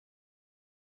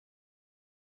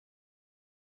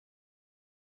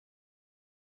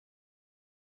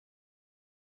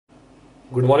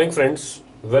Good morning, friends.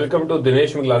 Welcome to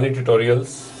Dinesh Miglani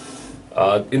Tutorials.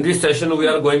 In this session, we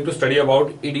are going to study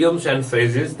about idioms and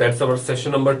phrases. That's our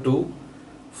session number 2.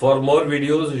 For more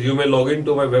videos, you may log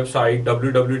into my website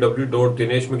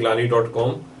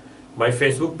www.dineshmiglani.com, my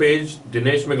Facebook page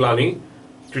Dinesh Miglani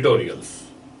Tutorials.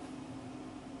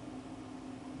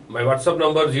 My WhatsApp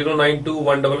number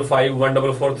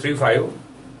 09215514435.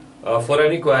 For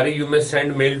any query, you may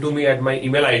send mail to me at my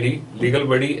email ID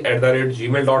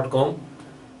legalbuddy@gmail.com.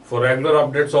 For regular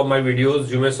updates of my videos,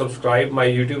 you may subscribe my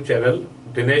YouTube channel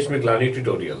Dinesh Miglani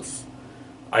Tutorials.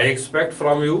 I expect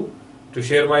from you to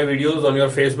share my videos on your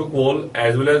Facebook wall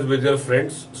as well as with your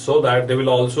friends so that they will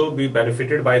also be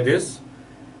benefited by this.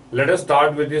 Let us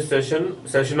start with this session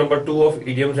number 2 of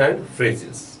idioms and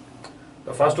phrases.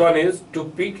 The first one is to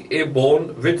pick a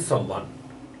bone with someone.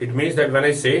 It means that when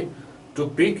I say to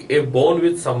pick a bone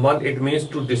with someone, it means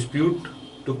to dispute,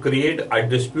 to create a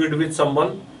dispute with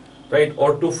someone, right,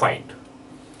 or to fight.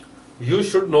 You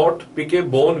should not pick a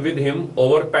bone with him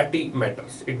over petty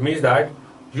matters. It means that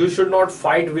you should not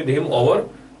fight with him over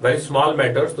very small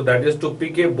matters. So that is to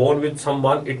pick a bone with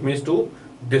someone. It means to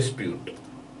dispute.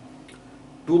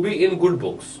 To be in good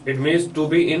books. It means to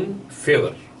be in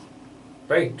favor,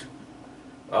 right?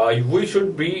 We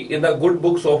should be in the good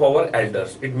books of our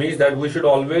elders. It means that we should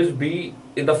always be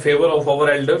in the favor of our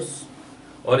elders.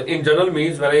 Or in general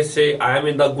means when I say I am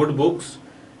in the good books,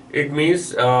 it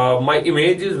means my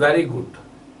image is very good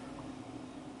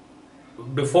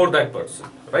before that person,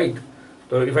 right?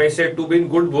 So if I say to be in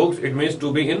good books, it means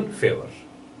to be in favor.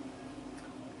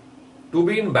 To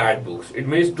be in bad books, it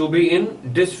means to be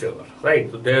in disfavor, right?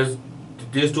 So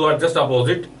these two are just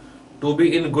opposite. To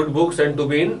be in good books and to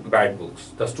be in bad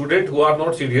books. The students who are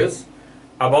not serious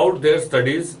about their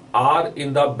studies are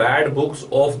in the bad books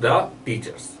of the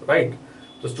teachers, right?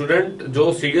 तो student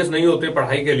जो serious नहीं होते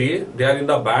पढ़ाई के लिए, they are in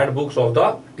the bad books of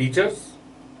the teachers.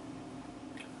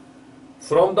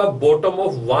 From the bottom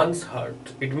of once heart,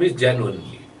 it means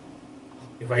genuinely.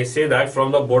 If I say that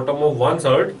from the bottom of once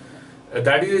heart,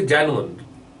 that is genuine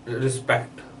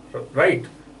respect, right?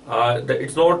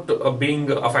 It's not being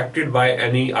affected by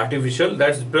any artificial,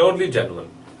 that's purely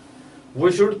genuine. We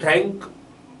should thank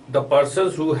the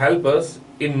persons who help us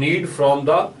in need from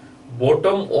the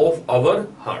bottom of our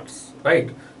hearts, right?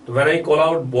 So when I call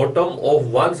out bottom of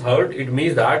one's heart, it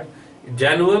means that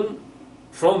genuine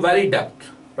from very depth,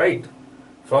 right?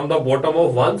 From the bottom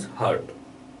of one's heart.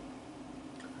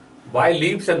 By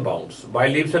leaps and bounds. By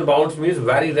leaps and bounds means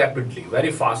very rapidly,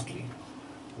 very fastly.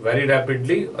 Very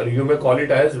rapidly, or you may call it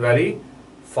as very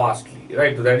fastly,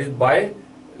 right? So that is by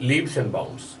leaps and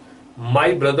bounds. My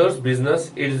brother's business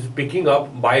is picking up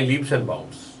by leaps and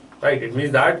bounds, right? It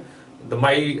means that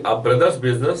my brother's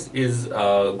business is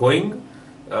going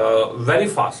very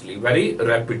fastly, very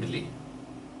rapidly.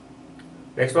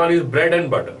 Next one is bread and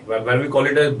butter. When we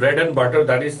call it as bread and butter,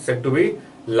 that is said to be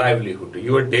livelihood,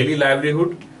 your daily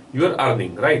livelihood, your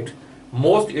earning, right?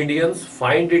 Most Indians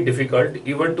find it difficult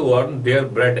even to earn their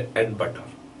bread and butter.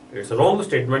 It's a wrong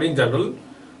statement in general,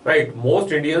 right?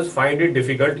 Most Indians find it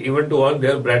difficult even to earn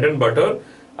their bread and butter.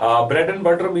 Bread and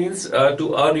butter means to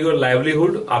earn your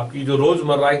livelihood. आपकी जो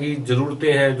रोजमर्रा की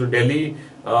जरूरतें हैं, जो daily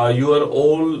your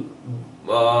all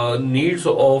needs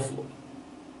of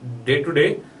day to day,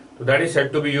 so that is said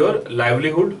to be your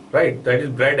livelihood, right? That is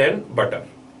bread and butter.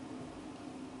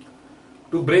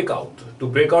 To break out. To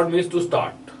break out means to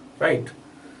start. Right,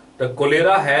 the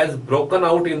cholera has broken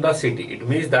out in the city. It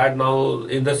means that now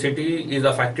in the city is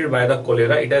affected by the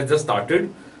cholera. It has just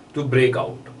started to break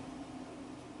out.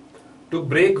 To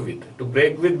break with. To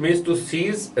break with means to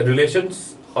cease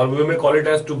relations, or we may call it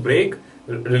as to break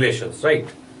relations, right?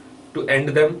 To end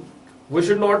them. We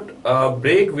should not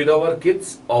break with our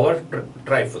kids our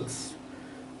trifles.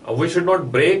 We should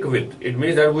not break with. It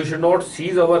means that we should not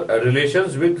cease our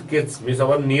relations with kids, means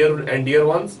our near and dear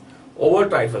ones, over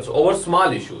trifles, over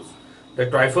small issues. The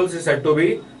trifles is said to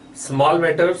be small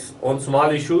matters on small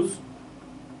issues,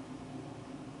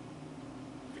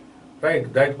 right?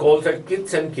 That calls at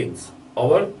kids and kins,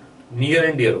 our near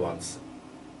and dear ones.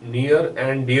 Near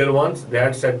and dear ones, they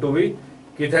are said to be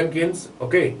kith and kins,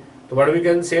 okay? So what we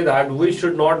can say that we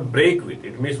should not break with.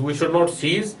 It means we should not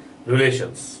cease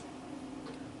relations.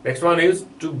 Next one is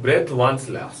to breathe one's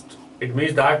last. It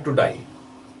means that to die.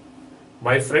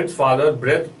 My friend's father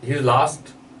breathed his last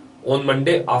on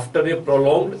Monday after a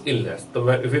prolonged illness. So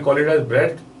if we call it as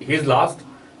breathed his last,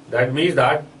 that means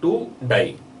that to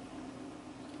die.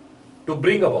 To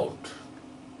bring about.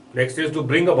 Next is to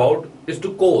bring about is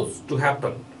to cause, to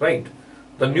happen, right?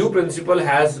 The new principal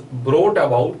has brought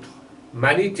about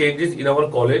many changes in our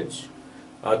college.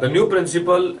 The new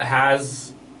principal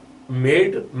has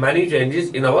made many changes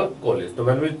in our college. So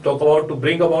when we talk about to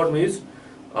bring about means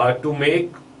to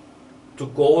make, to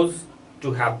cause,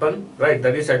 to happen, right?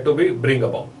 That is said to be bring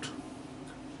about.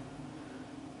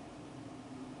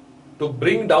 To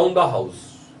bring down the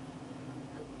house.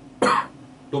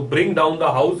 To bring down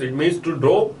the house, it means to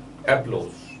draw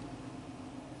applause.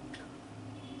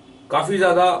 काफी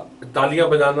ज्यादा तालियां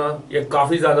बजाना या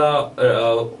काफी ज्यादा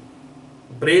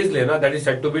praise लेना, that is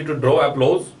said to be to draw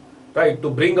applause, right? To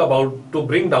bring about, to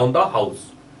bring down the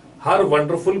house. Her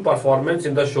wonderful performance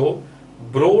in the show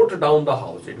brought down the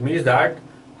house. It means that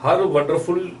her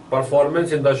wonderful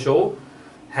performance in the show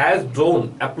has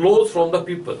drawn applause from the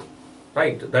people,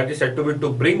 right? That is said to be to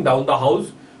bring down the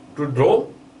house, to draw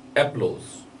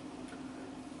applause.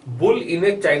 Bull in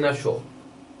a China shop,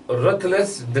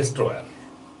 ruthless destroyer,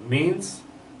 means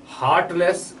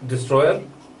heartless destroyer,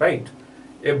 right?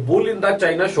 A bull in the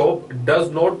China shop does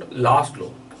not last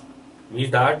long.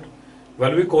 Means that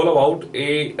when we call about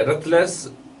a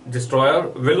ruthless destroyer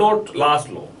will not last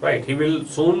long, right? He will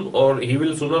sooner or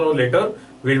later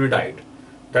will be died.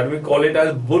 Then we call it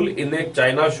as bull in a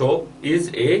China shop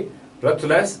is a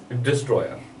ruthless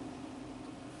destroyer.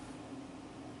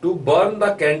 To burn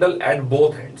the candle at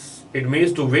both ends. It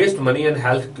means to waste money and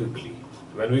health quickly.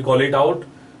 When we call it out,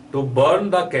 to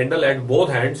burn the candle at both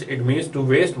ends, it means to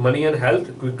waste money and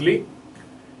health quickly.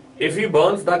 If he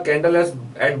burns the candle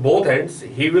at both ends,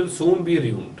 he will soon be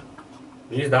ruined.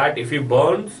 Means that if he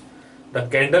burns the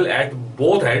candle at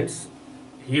both ends,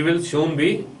 he will soon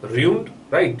be ruined,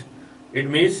 right? It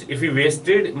means if he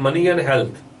wasted money and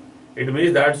health, it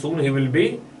means that soon he will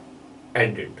be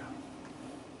ended.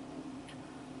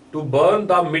 To burn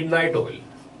the midnight oil.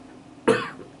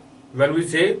 When we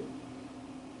say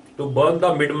to burn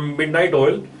the midnight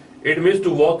oil, it means to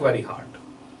work very hard,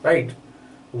 right?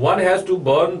 One has to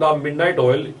burn the midnight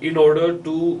oil in order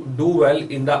to do well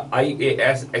in the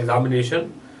IAS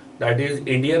examination, that is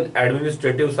Indian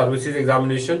Administrative Services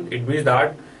examination. It means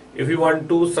that if you want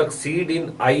to succeed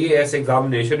in IAS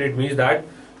examination, it means that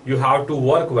you have to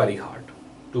work very hard.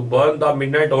 To burn the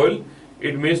midnight oil,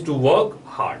 it means to work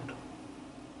hard.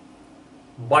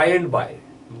 By and by.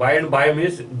 By and by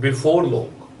means before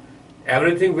long.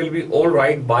 Everything will be all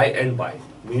right by and by.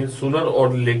 Means sooner or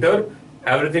later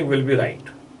everything will be right.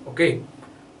 Okay.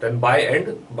 Then by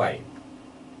and by.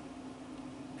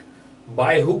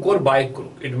 By hook or by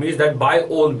crook. It means that by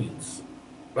all means.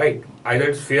 Right. Either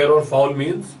it's fair or foul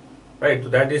means. Right. So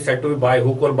that is said to be by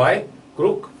hook or by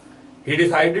crook. He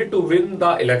decided to win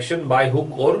the election by hook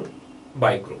or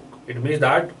by crook. It means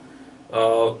that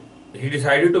he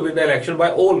decided to win the election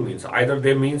by all means. Either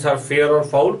their means are fair or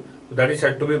foul. So that is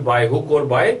said to be by hook or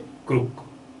by crook.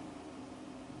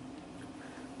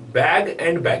 Bag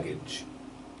and baggage.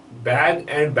 Bag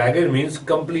and baggage means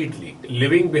completely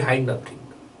leaving behind nothing.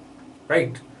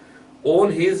 Right.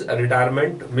 On his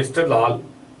retirement, Mr. Lal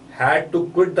had to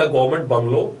quit the government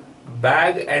bungalow,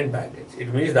 bag and baggage.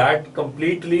 It means that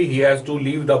completely he has to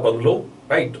leave the bungalow,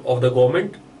 right, of the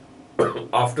government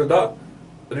after the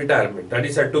retirement. That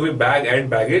is said to be bag and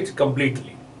baggage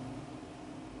completely.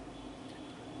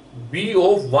 Be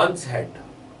of one's head.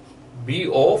 Be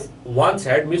of one's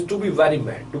head means to be very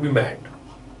mad,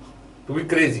 to be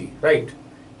crazy, right?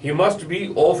 He must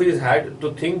be off his head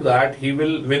to think that he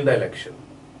will win the election.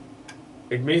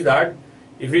 It means that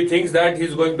if he thinks that he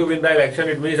is going to win the election,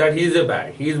 it means that he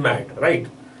is mad, right?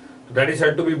 So that is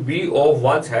said to be of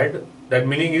one's head. That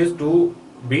meaning is to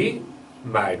be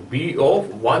mad, be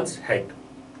of one's head.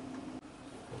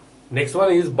 Next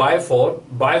one is by for.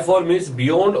 By for means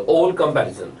beyond all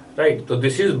comparison, right? So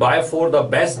this is by for the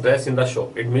best dress in the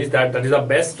shop. It means that is the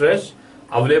best dress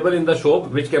available in the shop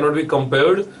which cannot be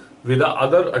compared with the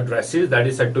other dresses. That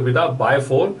is said to be the by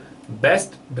for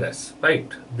best dress, right?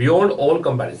 Beyond all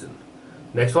comparison.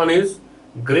 Next one is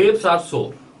grapes are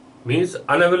sour, means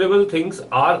unavailable things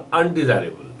are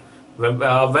undesirable.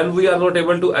 When we are not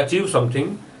able to achieve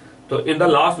something, so in the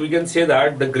last we can say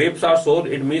that the grapes are sour.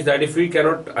 It means that if we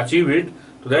cannot achieve it,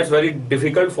 so that's very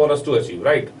difficult for us to achieve,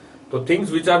 right? So things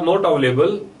which are not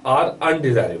available are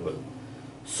undesirable.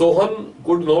 Sohan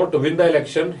could not win the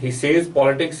election. He says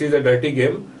politics is a dirty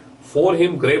game. For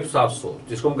him grapes are sour.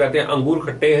 जिसको हम कहते हैं अंगूर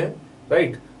खट्टे हैं,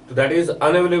 right? So that is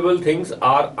unavailable things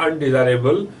are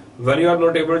undesirable. When you are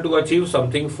not able to achieve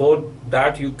something, for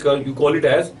that you call it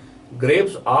as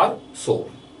grapes are sour.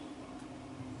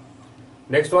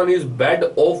 Next one is bed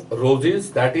of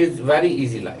roses. That is very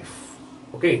easy life.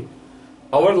 Okay.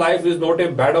 Our life is not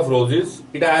a bed of roses.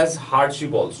 It has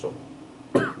hardship also.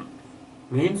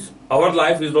 Means our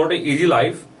life is not an easy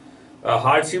life.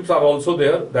 Hardships are also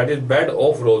there. That is bed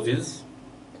of roses.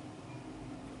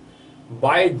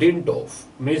 by dint of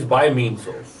means by means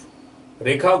of.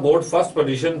 Rekha got first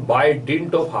position by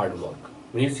dint of hard work.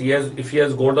 Means if he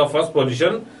has got the first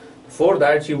position, for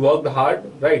that she worked hard,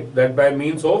 right? That by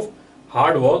means of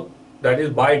hard work, that is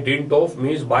by dint of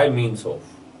means by means of.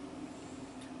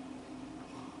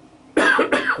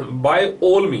 By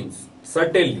all means,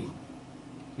 certainly.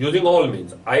 Using all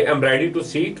means, I am ready to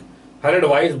seek her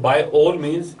advice. By all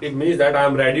means, it means that I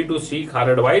am ready to seek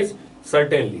her advice,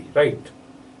 certainly, right?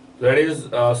 That is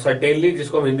certainly,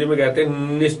 जिसको हम हिंदी में कहते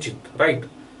हैं निश्चित, right?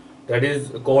 That is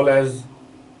called as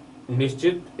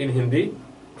निश्चित in Hindi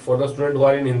for the student who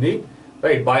are in Hindi,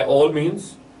 right? By all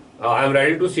means, I am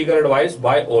ready to seek her advice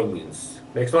by all means.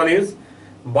 Next one is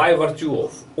by virtue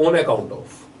of, on account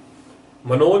of.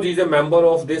 Manoj is a member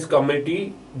of this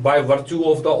committee by virtue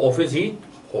of the office he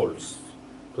holds.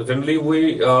 So generally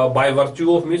we by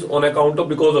virtue of means on account of,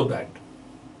 because of that.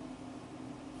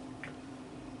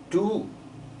 To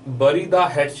bury the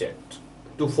headset,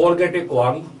 to forget a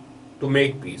quarrel, to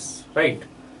make peace, right?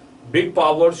 Big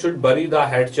power should bury the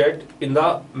headset in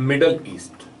the Middle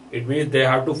East. It means they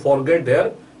have to forget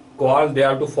their quarrel, they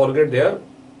have to forget their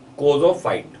cause of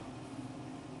fight.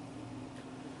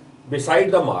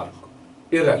 Beside the mark,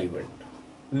 irrelevant,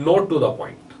 not to the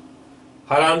point.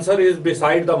 Her answer is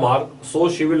beside the mark, so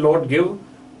she will not be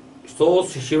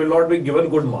given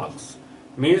good marks.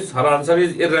 Means her answer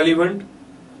is irrelevant.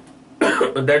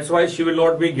 That's why she will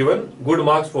not be given good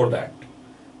marks for that.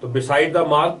 So beside the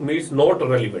mark means not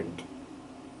relevant.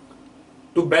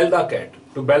 To bell the cat.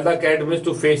 To bell the cat means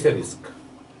to face a risk.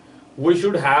 We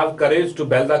should have courage to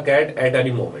bell the cat at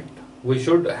any moment. We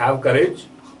should have courage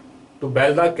to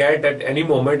bell the cat at any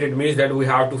moment. It means that we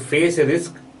have to face a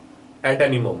risk at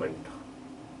any moment.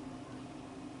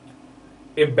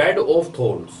 A bed of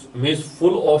thorns means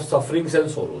full of sufferings and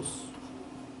sorrows.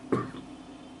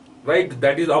 Right,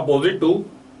 that is opposite to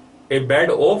a bed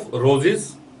of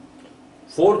roses.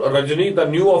 For Rajni, the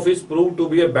new office proved to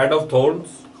be a bed of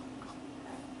thorns.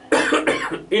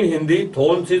 In Hindi,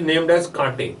 thorns is named as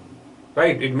kante.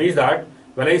 Right, it means that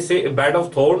when I say a bed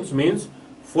of thorns means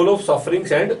full of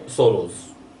sufferings and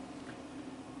sorrows.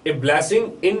 A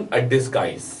blessing in a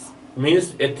disguise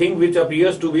means a thing which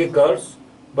appears to be a curse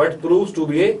but proves to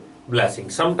be a blessing.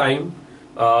 Sometime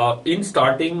in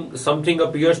starting something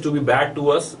appears to be bad to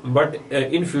us, but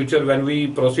in future when we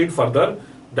proceed further,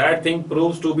 that thing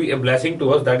proves to be a blessing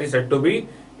to us. That is said to be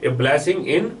a blessing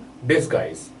in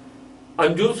disguise.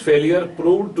 Anju's failure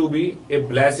proved to be a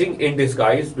blessing in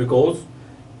disguise because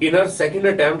in her second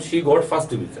attempt she got first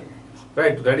division.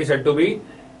 Right, that is said to be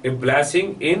a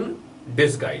blessing in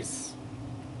disguise.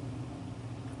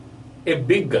 A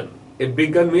big gun. A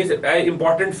big gun means an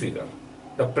important figure.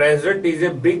 The president is a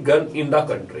big gun in the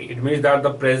country. It means that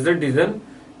the president is an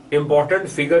important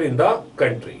figure in the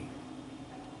country.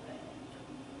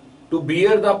 To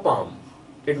bear the palm,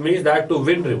 it means that to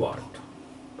win reward.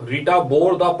 Rita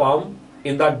bore the palm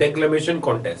in the declamation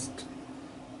contest.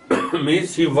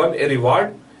 Means she won a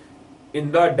reward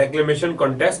in the declamation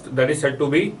contest. That is said to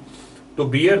be to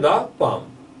bear the palm.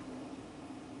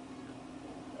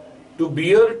 To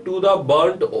bear to the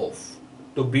burnt off.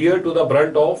 To bear to the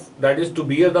brunt of, that is to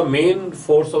bear the main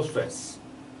force of stress.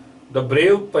 The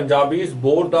brave Punjabis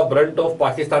bore the brunt of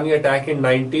Pakistani attack in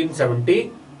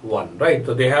 1971, right?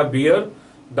 So they have bear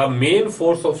the main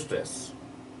force of stress.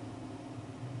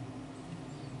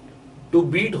 To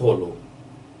beat hollow.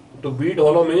 To beat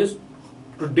hollow means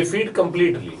to defeat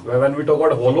completely. When we talk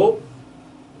about hollow,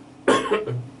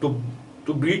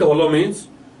 to beat hollow means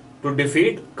to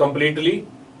defeat completely.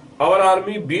 Our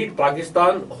army beat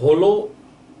Pakistan hollow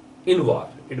in war.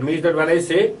 It means that when I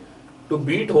say to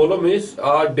beat hollow means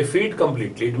defeat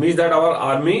completely. It means that our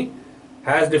army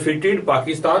has defeated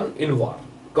Pakistan in war.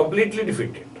 Completely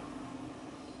defeated.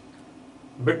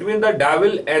 Between the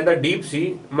devil and the deep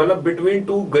sea, between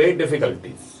two great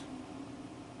difficulties.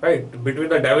 Right? Between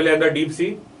the devil and the deep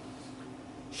sea.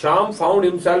 Sham found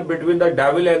himself between the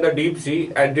devil and the deep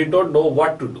sea and did not know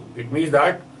what to do. It means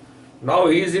that now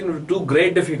he is in two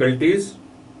great difficulties.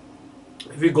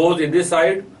 If he goes in this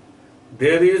side,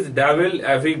 there is devil.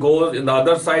 If he goes in the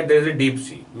other side, there is a deep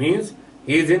sea. Means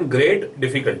he is in great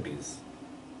difficulties.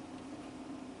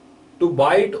 To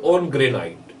bite on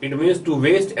granite, it means to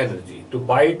waste energy. To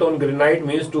bite on granite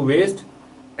means to waste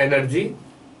energy.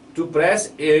 To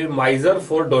press a miser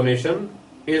for donation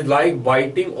is like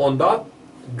biting on the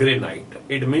granite.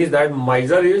 It means that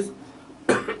miser is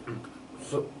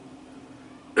so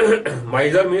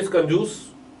miser means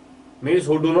conjuice, means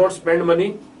who do not spend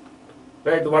money.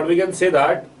 Right? What we can say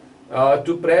that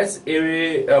to press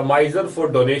a miser for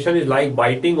donation is like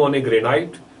biting on a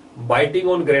granite. Biting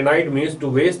on granite means to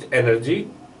waste energy.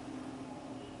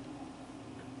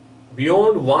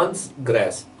 Beyond one's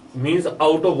grasp means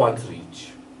out of one's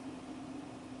reach.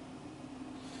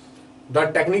 The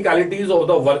technicalities of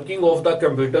the working of the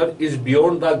computer is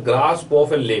beyond the grasp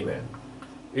of a layman.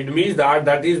 It means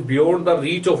that is beyond the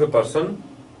reach of a person.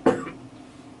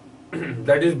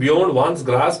 That is beyond one's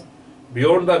grasp,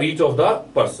 beyond the reach of the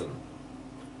person.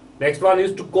 Next one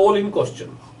is to call in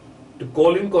question. To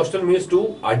call in question means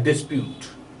to dispute.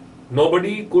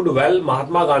 Nobody could well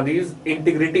Mahatma Gandhi's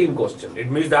integrity in question. It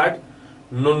means that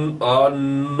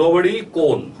nobody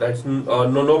could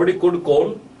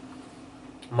call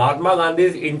Mahatma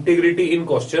Gandhi's integrity in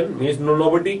question. Means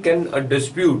nobody can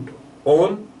dispute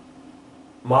on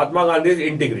Mahatma Gandhi's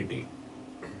integrity.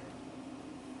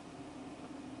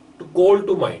 To call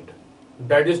to mind,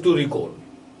 that is to recall.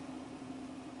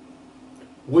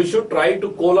 We should try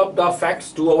to call up the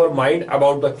facts to our mind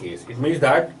about the case. It means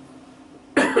that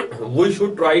we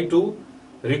should try to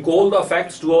recall the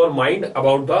facts to our mind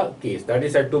about the case. That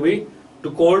is said to be,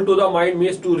 to call to the mind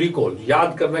means to recall.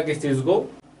 याद करना किस चीज को.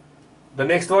 The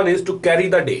next one is to carry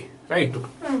the day. Right?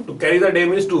 To carry the day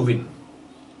means to win.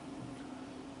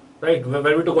 Right? When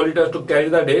we to call it as to carry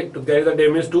the day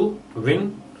means to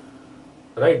win.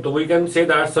 Right? So we can say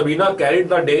that Sabina carried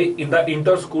the day in the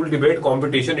inter-school debate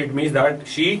competition. It means that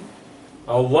she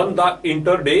won the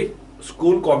inter-day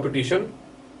school competition.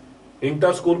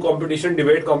 Inter-school competition,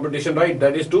 debate competition, right?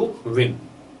 That is to win.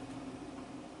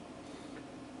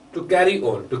 To carry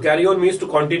on. To carry on means to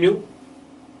continue.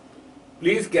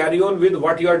 Please carry on with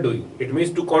what you are doing. It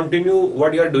means to continue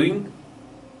what you are doing.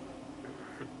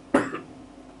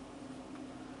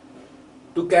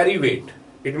 To carry weight.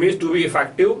 It means to be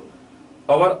effective.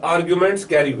 Our arguments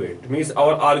carry weight. It means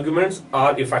our arguments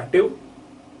are effective.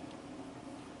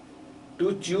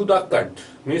 To chew the cud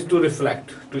means to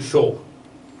reflect, to show.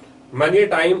 Many a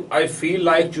time I feel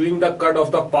like chewing the cud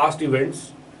of the past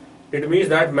events. It means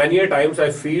that many a times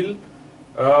I feel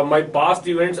my past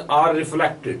events are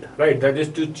reflected. Right? That is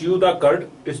to chew the cud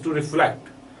is to reflect.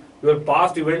 Your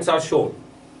past events are shown.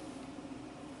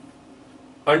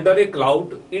 Under a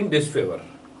cloud in disfavor.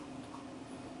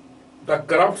 The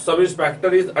corrupt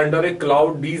sub-inspector is under a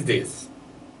cloud these days.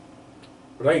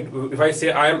 Right? If I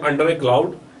say I am under a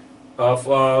cloud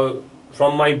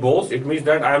from my boss, it means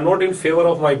that I am not in favor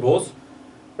of my boss.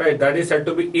 Right? That is said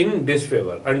to be in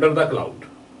disfavor, under the cloud.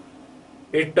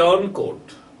 A turncoat,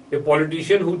 a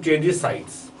politician who changes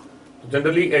sides.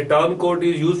 Generally, a turncoat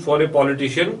is used for a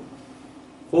politician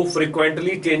who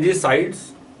frequently changes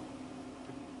sides.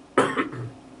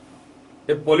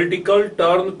 A political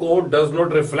turncoat does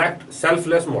not reflect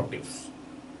selfless motives.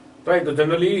 Right? So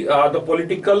generally, the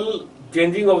political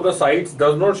changing of the sides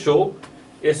does not show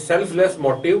a selfless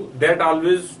motive. That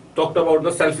always talked about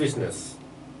the selfishness.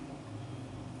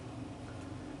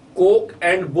 Coke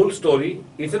and bull story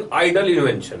is an idle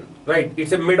invention. Right?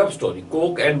 It's a made-up story.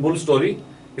 Coke and bull story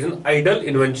is an idle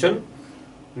invention.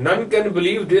 None can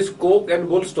believe this Coke and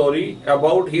bull story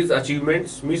about his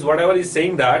achievements. Means whatever he's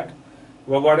saying that,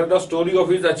 whatever the story of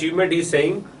his achievement he's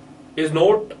saying is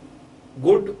not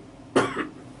good.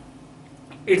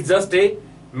 It's just a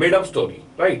made-up story.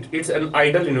 Right? It's an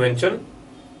idle invention.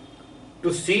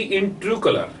 To see in true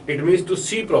color, it means to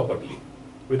see properly,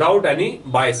 without any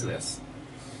biasness.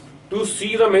 To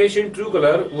see Ramesh in true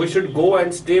color, we should go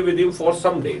and stay with him for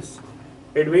some days.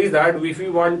 It means that if we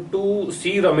want to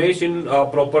see Ramesh in a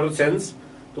proper sense,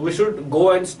 so we should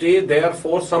go and stay there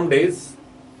for some days.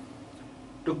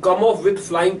 To come off with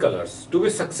flying colors, to be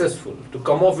successful. To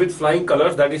come off with flying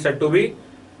colors, that is said to be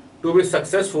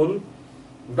successful.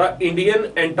 The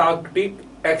Indian Antarctic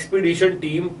expedition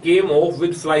team came off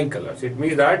with flying colors. It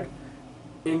means that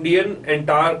Indian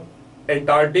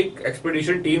Antarctic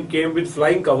expedition team came with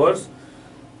flying colors,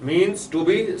 means to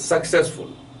be successful.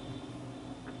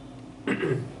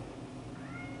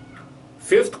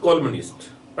 Fifth columnist,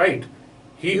 right?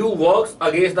 He who works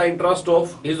against the interest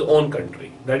of his own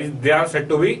country. That is, they are said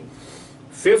to be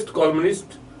fifth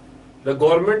columnist. The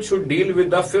government should deal with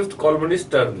the fifth columnist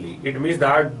sternly. It means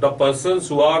that the persons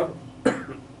who are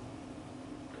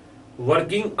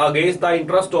working against the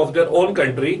interest of their own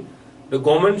country, the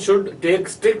government should take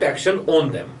strict action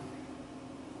on them.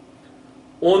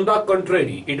 On the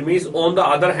contrary, it means on the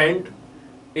other hand,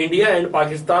 India and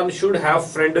Pakistan should have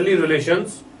friendly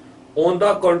relations. On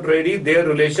the contrary, their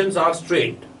relations are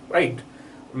strained. Right?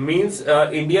 Means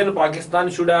India and Pakistan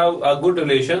should have good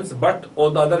relations, but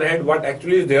on the other hand, what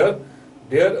actually is there,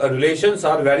 their relations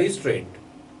are very strained.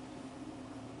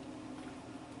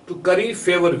 To curry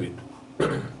favor with.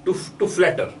 To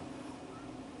flatter.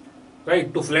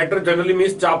 Right? To flatter generally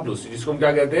means चापलूसी. जिसको हम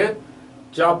क्या कहते हैं?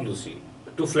 चापलूसी.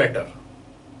 To flatter.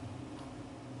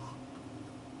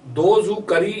 Those who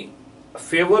curry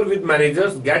favor with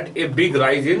managers, get a big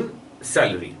rise in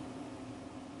salary.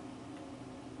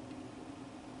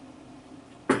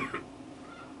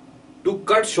 To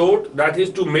cut short, that is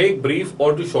to make brief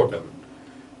or to shorten.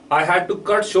 I had to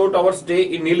cut short our stay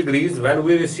in Nilgiris when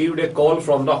we received a call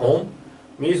from the home.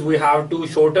 Means we have to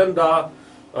shorten the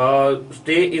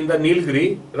stay in the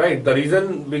Nilgiri, right? The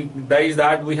reason that is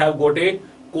that we have got a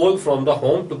call from the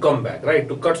home to come back, right?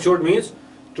 To cut short means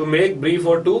to make brief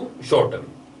or to shorten.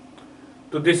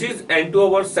 So this is end to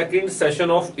our second session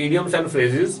of idioms and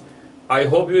phrases. I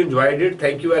hope you enjoyed it.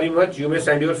 Thank you very much. You may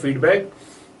send your feedback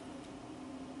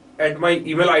at my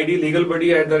email ID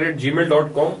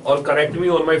legalbuddy@gmail.com or connect me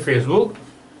on my Facebook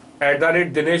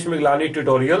 @Dinesh Miglani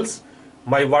Tutorials.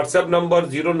 My WhatsApp number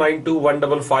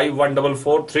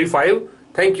 09215514435.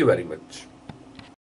 Thank you very much.